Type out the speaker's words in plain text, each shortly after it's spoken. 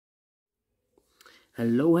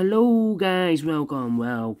Hello guys,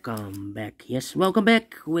 welcome back. Yes, welcome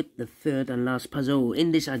back with the third and last puzzle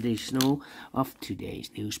in this edition of today's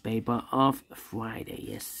newspaper of Friday.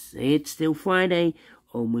 Yes, it's still Friday,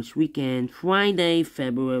 almost weekend, Friday,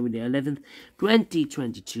 February the 11th,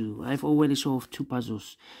 2022. I've already solved two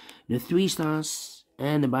puzzles, the 3 stars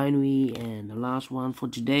and the binary, and the last one for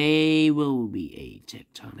today will be a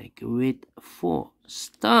tectonic with 4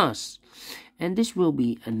 stars. And this will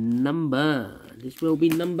be a number. This will be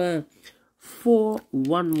number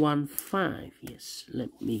 4115. Yes,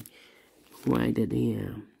 let me write it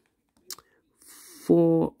here.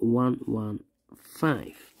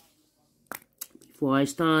 4115. Before I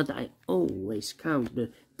start, I always count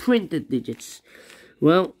the printed digits.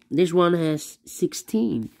 Well, this one has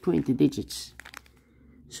 16 printed digits.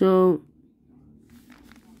 So,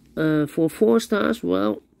 for 4 stars,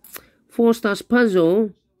 well, 4 stars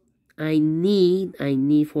puzzle, I need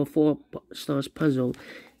for 4 stars puzzle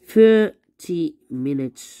 30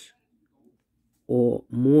 minutes or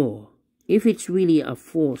more. If it's really a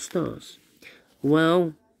 4 stars,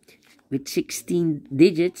 well, with 16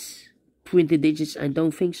 digits, printed digits, I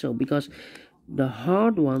don't think so, because the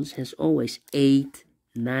hard ones has always 8,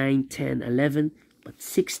 9, 10, 11, but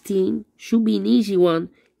 16 should be an easy one.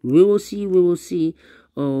 We will see.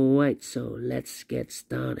 Alright, so let's get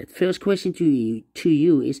started. First question to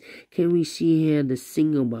you is, can we see here the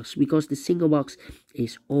single box? Because the single box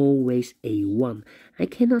is always a 1. I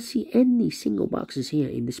cannot see any single boxes here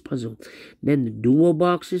in this puzzle. Then the dual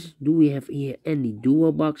boxes. Do we have here any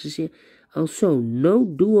dual boxes here? Also, no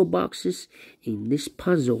dual boxes in this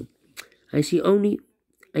puzzle. I see only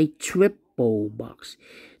a triple box.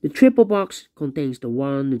 The triple box contains the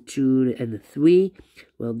 1, the 2, and the 3.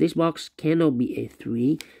 Well, this box cannot be a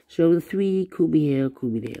 3, so the 3 could be here,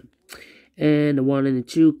 could be there. And the 1 and the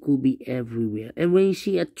 2 could be everywhere. And when you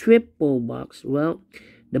see a triple box, well,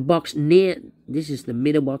 the box near, this is the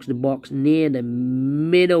middle box, the box near the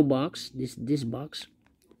middle box, this box,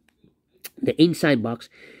 the inside box,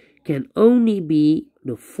 can only be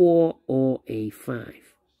the 4 or a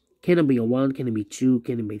 5. Cannot be a 1, cannot be 2,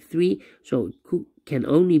 cannot be 3, so it can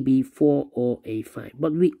only be 4 or a 5.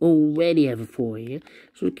 But we already have a 4 here,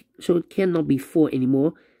 so it cannot be 4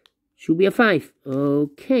 anymore. Should be a 5.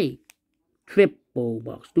 Okay. Triple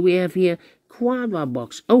box. Do we have here quadra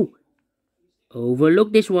box? Oh,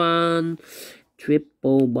 overlook this one.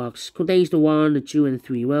 Triple box contains the 1, the 2, and the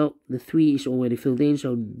 3. Well, the 3 is already filled in,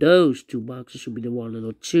 so those 2 boxes should be the 1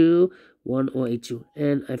 or 2, 1 or a 2.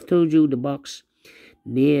 And I've told you the box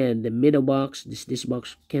near the middle box, this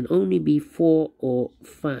box can only be 4 or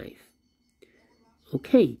 5.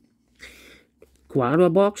 Okay. Quadra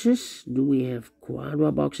boxes. Do we have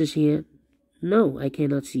quadra boxes here? No, I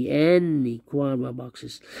cannot see any quadra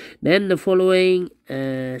boxes. Then the following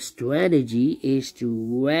strategy is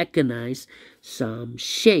to recognize some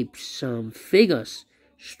shapes, some figures,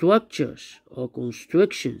 structures, or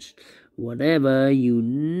constructions, whatever you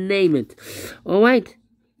name it. Alright.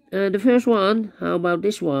 The first one, how about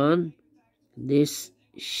this one? This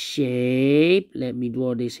shape, let me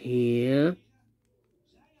draw this here.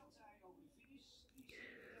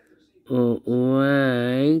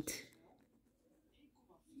 Alright.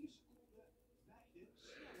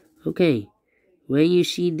 Okay, when you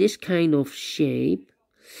see this kind of shape,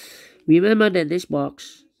 remember that this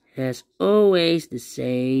box has always the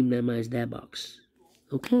same number as that box.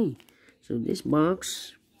 Okay, so this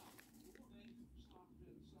box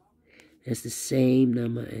has the same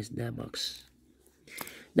number as that box.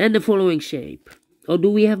 Then the following shape. Or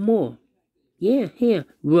do we have more? Yeah, here,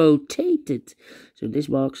 rotated. So this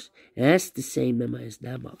box has the same number as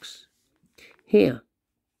that box. Here,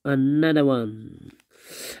 another one,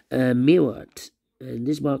 mirrored. And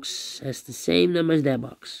this box has the same number as that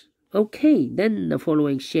box. Okay, then the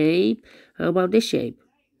following shape. How about this shape?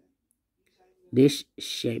 This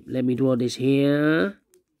shape. Let me draw this here.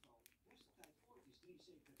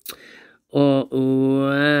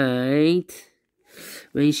 Alright.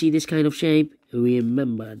 When you see this kind of shape,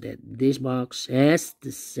 remember that this box has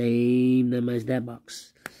the same number as that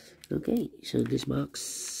box. Okay, so this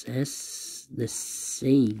box has the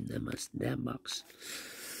same number as that box.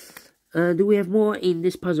 Do we have more in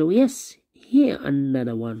this puzzle? Yes. Here,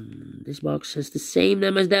 another one. This box has the same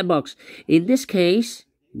number as that box. In this case,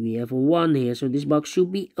 we have a 1 here, so this box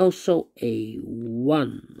should be also a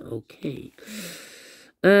 1. Okay.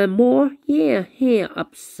 More? Yeah, here,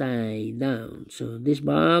 upside down. So this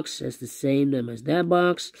box has the same number as that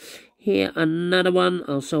box. Here, another one,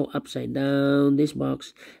 also upside down. This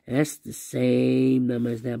box has the same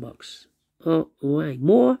number as that box. Alright,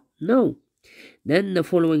 more? No. Then the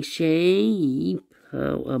following shape.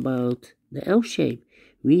 How about the L shape.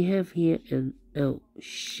 We have here an L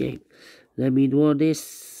shape. Let me draw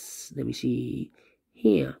this. Let me see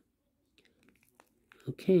here.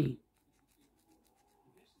 Okay.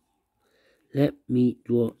 Let me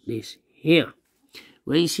draw this here.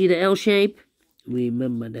 When you see the L shape,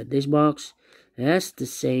 remember that this box has the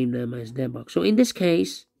same number as that box. So in this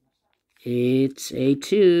case, it's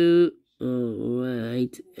A2.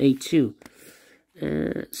 Alright, A2.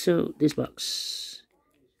 So this box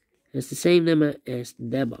has the same number as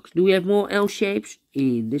that box. Do we have more L shapes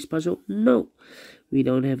in this puzzle? No. We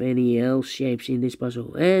don't have any L shapes in this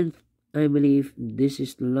puzzle. And I believe this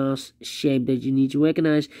is the last shape that you need to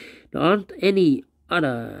recognize. There aren't any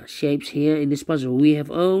other shapes here in this puzzle. We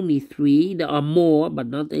have only 3. There are more, but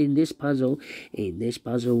not in this puzzle. In this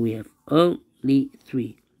puzzle, we have only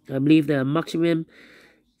 3. I believe there are maximum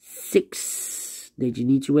 6 that you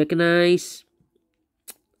need to recognize,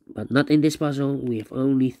 but not in this puzzle. We have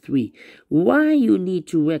only 3. Why you need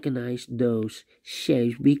to recognize those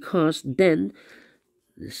shapes? Because then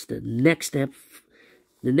this is the next step.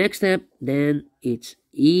 The next step, then it's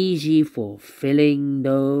easy for filling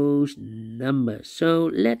those numbers.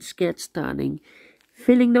 So let's get starting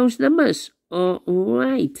filling those numbers.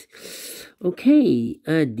 Alright. Okay,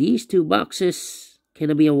 these 2 boxes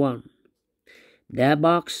can be a 1. That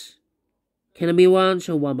box can be 1,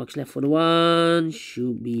 so 1 box left for the 1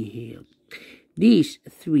 should be here. These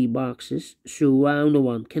 3 boxes surround the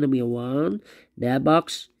 1 can be a 1. That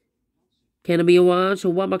box can be a 1, so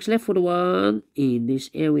 1 box left for the 1 in this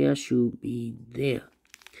area should be there.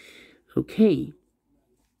 Okay.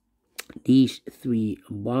 These 3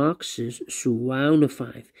 boxes surround the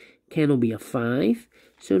 5 can be a 5,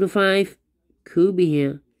 so the 5 could be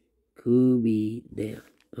here, could be there.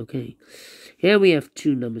 Okay. Here we have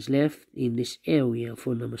 2 numbers left in this area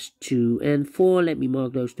for numbers 2 and 4. Let me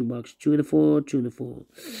mark those 2 boxes, 2 and 4, 2 and 4.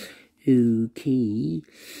 Okay.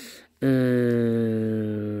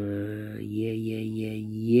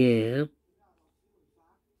 Yeah.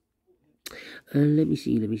 Let me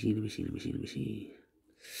see.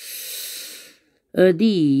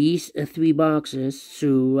 These 3 boxes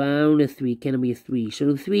surround the 3 can be a 3. So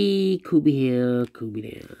the 3 could be here, could be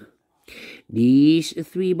there. These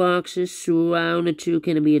 3 boxes surround the 2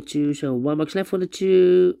 can be a 2. So 1 box left for the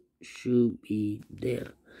 2 should be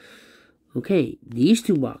there. Okay, these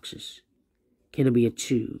 2 boxes can be a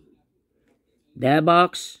 2. That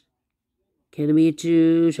box can be a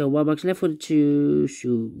 2, so 1 box left for the 2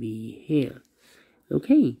 should be here.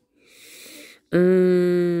 Okay.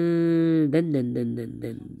 Then.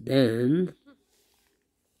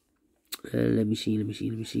 Let me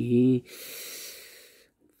see.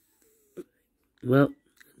 Well,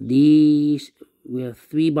 we have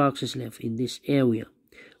 3 boxes left in this area.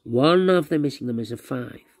 One of the missing numbers is a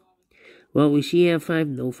 5. Well, we see here 5,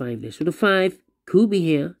 no 5 there. So the 5 could be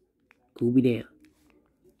here, could be there.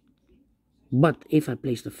 But if I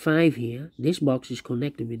place the 5 here, this box is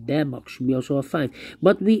connected with that box. Should be also a 5.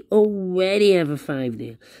 But we already have a 5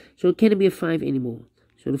 there. So it can't be a 5 anymore.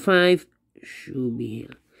 So the 5 should be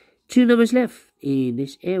here. 2 numbers left in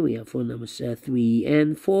this area for numbers 3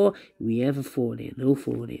 and 4. We have a 4 there. No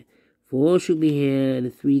 4 there. 4 should be here and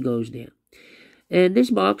the 3 goes there. And this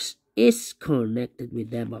box is connected with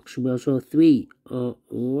that box. Should be also a 3.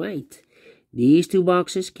 Alright. These 2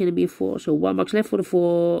 boxes can be a 4. So 1 box left for the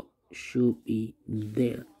 4 should be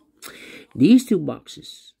there. These 2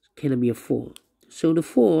 boxes can be a 4. So the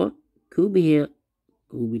 4 could be here,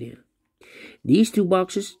 could be there. These 2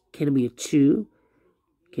 boxes can be a 2,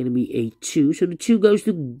 can be a 2. So the 2 goes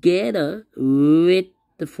together with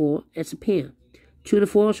the 4 as a pair. 2 and a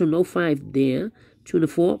 4, so no 5 there. 2 and a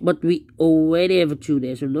 4, but we already have a 2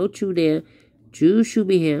 there, so no 2 there. 2 should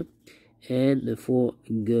be here, and the 4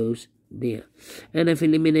 goes there. And I've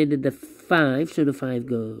eliminated the 5, so the 5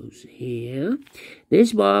 goes here.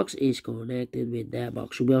 This box is connected with that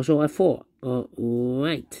box. Should be also a 4.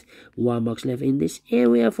 Alright. 1 box left in this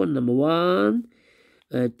area for number 1.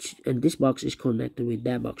 And this box is connected with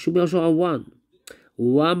that box. Should be also a 1.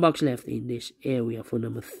 1 box left in this area for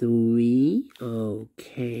number 3.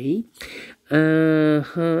 Okay.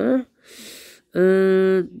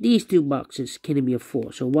 These 2 boxes can be a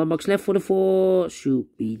 4. So 1 box left for the 4 should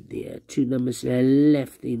be there. 2 numbers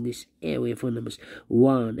left in this area for numbers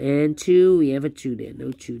 1 and 2. We have a 2 there.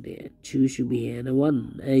 No 2 there. 2 should be here and a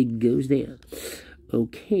 1 goes there.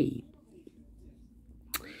 Okay.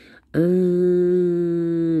 Then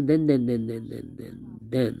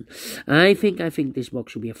I think this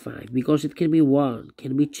box should be a 5 because it can be 1,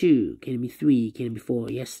 can be 2, can be 3, can be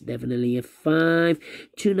 4. Yes, definitely a 5.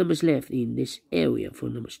 2 numbers left in this area for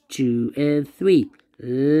numbers 2 and 3.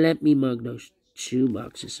 Let me mark those 2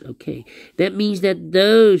 boxes. Okay, that means that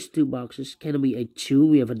those 2 boxes can be a 2.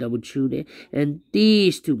 We have a double 2 there, and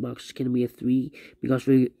these 2 boxes can be a 3 because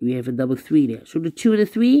we have a double 3 there. So the 2 and the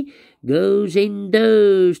 3 goes in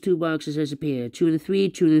those 2 boxes as a pair. 2 and the 3,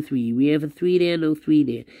 2 and the 3. We have a 3 there, no 3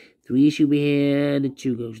 there. 3 should be here, and the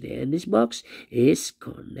 2 goes there. And this box is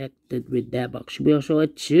connected with that box. Should be also a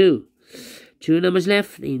 2. 2 numbers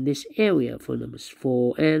left in this area for numbers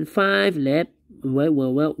 4 and 5.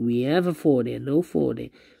 Well, we have a 4 there, no 4 there.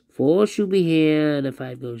 4 should be here, and a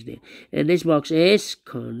 5 goes there. And this box is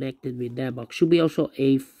connected with that box. Should be also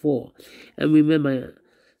a 4. And remember,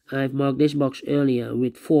 I've marked this box earlier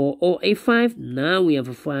with 4 or a 5. Now we have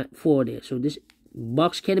a 4 there. So this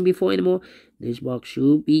box can't be 4 anymore. This box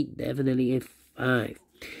should be definitely a 5.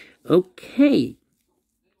 Okay.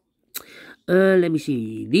 Let me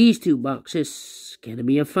see. These 2 boxes can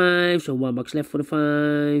be a 5. So 1 box left for the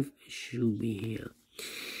 5. Should be here.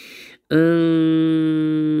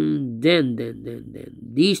 Then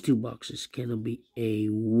these 2 boxes can be a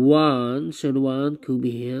 1. So the 1 could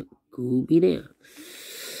be here, could be there.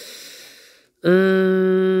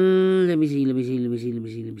 Let me see.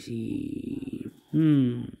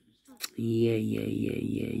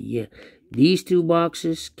 Yeah. These 2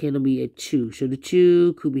 boxes can be a 2. So the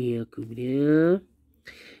 2 could be here, could be there.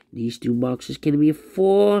 These 2 boxes can be a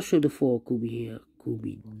 4. So the 4 could be here, could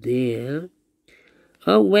be there.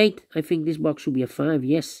 Oh, wait. I think this box should be a 5.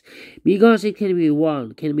 Yes. Because it can be a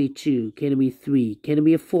 1, can be 2, can be 3, can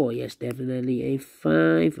be a 4. Yes, definitely a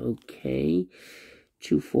 5. Okay.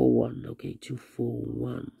 2, 4, 1. Okay, 2, 4,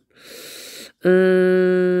 1.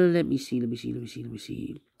 Let me see.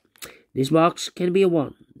 This box can be a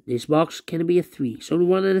 1. This box can be a 3. So the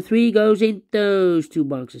 1 and the 3 goes in those 2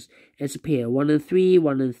 boxes as a pair. 1 and 3,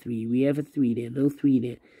 1 and 3. We have a 3 there, no 3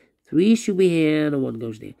 there. 3 should be here, and a 1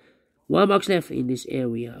 goes there. 1 box left in this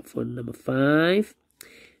area for number 5.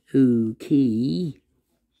 Okay.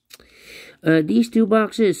 These 2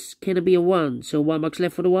 boxes can be a 1. So 1 box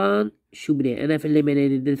left for the 1 should be there. And I've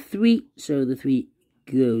eliminated the 3. So the 3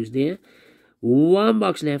 goes there. 1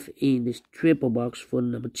 box left in this triple box for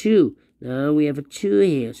number 2. Now we have a 2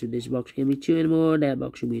 here. So this box can be 2 anymore. That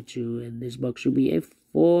box should be a 2. And this box should be a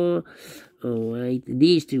 4. Alright.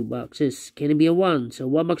 These 2 boxes can be a 1. So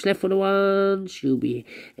 1 box left for the 1 should be.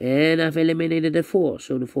 And I've eliminated the 4.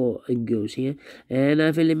 So the 4 goes here. And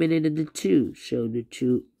I've eliminated the 2. So the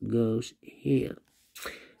 2 goes here.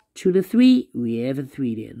 2 to 3. We have a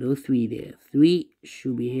 3 there. No 3 there. 3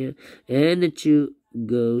 should be here. And the 2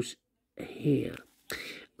 goes here.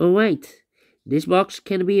 Alright. This box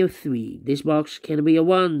can be a 3. This box can be a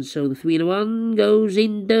 1. So the 3 and the 1 goes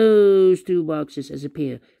in those 2 boxes as a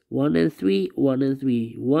pair. 1 and 3, 1 and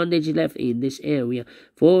 3. 1 digit left in this area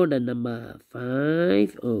for the number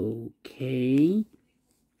 5. Okay.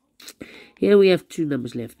 Here we have 2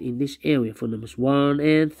 numbers left in this area for numbers 1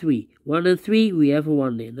 and 3. 1 and 3, we have a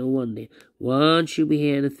 1 there. No 1 there. 1 should be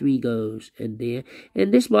here and the 3 goes and there.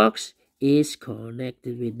 And this box is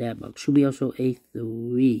connected with that box. Should be also a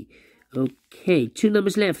 3. Okay, 2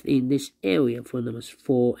 numbers left in this area for numbers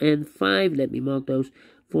 4 and 5. Let me mark those.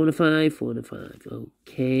 4 and 5, 4 and 5.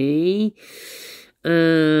 Okay.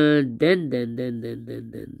 Then.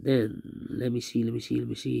 Let me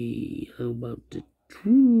see. How about the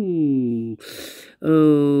 2?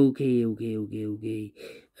 Okay. Well.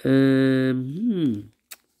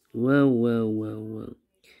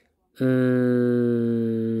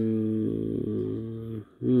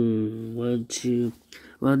 1, 2.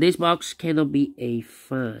 Well, this box cannot be a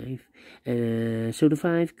 5. So the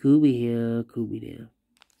 5 could be here, could be there.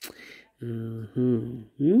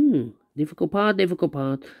 Difficult part.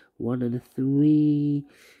 1 and a 3.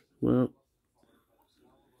 Well,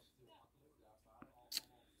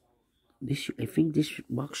 I think this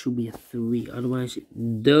box should be a 3. Otherwise,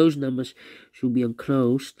 those numbers should be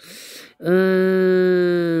unclosed.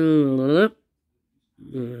 1,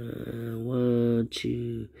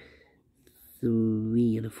 2,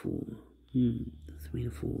 3 and a 4. 3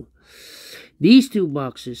 and 4. These 2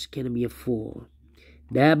 boxes can be a 4.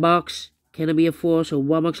 That box can be a 4. So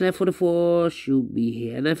 1 box left for the 4 should be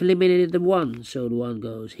here. And I've eliminated the 1. So the 1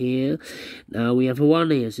 goes here. Now we have a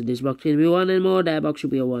 1 here. So this box can be 1 and more. That box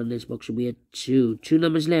should be a 1. This box should be a 2. 2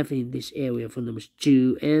 numbers left in this area for numbers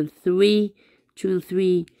 2 and 3. 2 and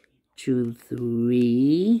 3. 2 and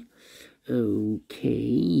 3.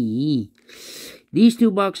 Okay. These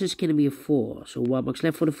two boxes can be a 4. So 1 box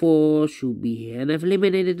left for the 4 should be here. And I've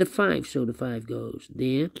eliminated the 5. So the 5 goes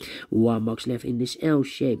there. 1 box left in this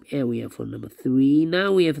L-shaped area for number 3.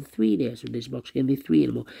 Now we have a 3 there. So this box can be 3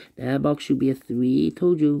 anymore. That box should be a 3.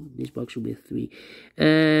 Told you. This box should be a 3.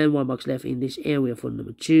 And 1 box left in this area for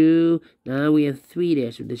number 2. Now we have 3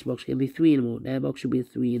 there. So this box can be 3 anymore. That box should be a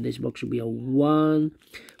 3. And this box should be a 1.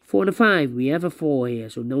 4 and a 5. We have a 4 here.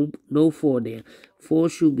 So no 4 there. 4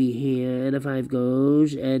 should be here, and the 5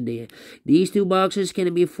 goes, and there. These two boxes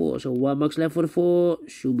can be 4, so 1 box left for the 4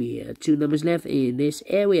 should be here. 2 numbers left in this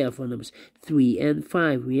area for numbers 3 and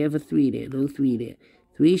 5. We have a 3 there, no 3 there.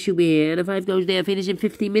 3 should be here, and the 5 goes there. Finish in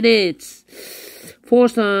 15 minutes. 4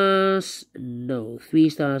 stars, no. 3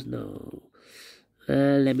 stars, no.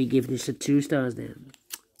 Let me give this a 2 stars then.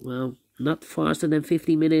 Well, not faster than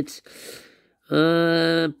 15 minutes.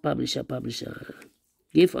 Publisher.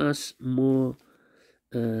 Give us more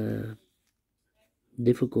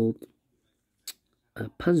difficult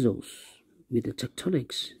puzzles with the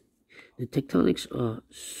tectonics. The tectonics are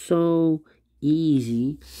so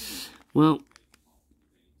easy. Well,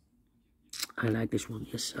 I like this one.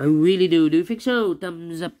 Yes, I really do. Do you think so?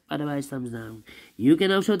 Thumbs up, otherwise thumbs down. You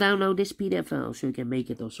can also download this PDF file so you can make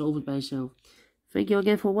it or solve it by yourself. Thank you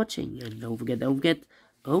again for watching, and don't forget,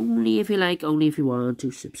 only if you like, only if you want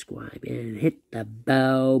to subscribe and hit the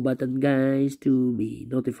bell button, guys, to be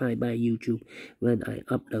notified by YouTube when I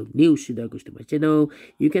upload new Sudokus to my channel.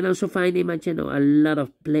 You can also find in my channel a lot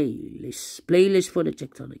of playlists for the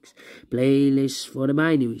tectonics, playlists for the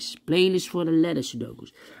binaries, playlists for the letter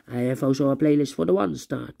Sudokus. I have also a playlist for the 1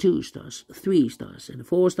 star, 2 stars, 3 stars, and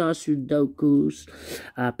 4 star Sudokus.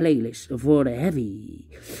 A playlist for the heavy,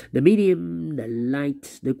 the medium, the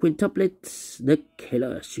light, the quintuplets, the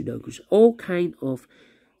killer Sudokus, all kind of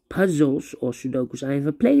puzzles or Sudokus. I have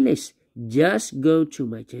a playlist. Just go to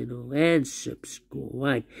my channel and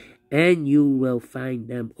subscribe, and you will find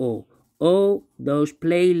them all those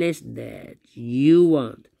playlists that you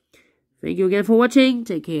want. Thank you again for watching.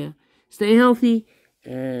 Take care, stay healthy,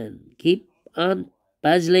 and keep on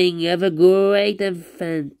puzzling. Have a great and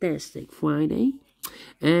fantastic Friday,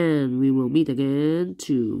 and we will meet again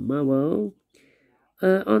tomorrow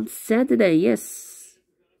on Saturday. Yes,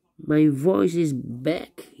 my voice is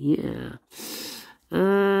back. Yeah.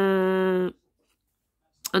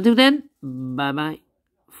 Until then, bye bye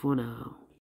for now.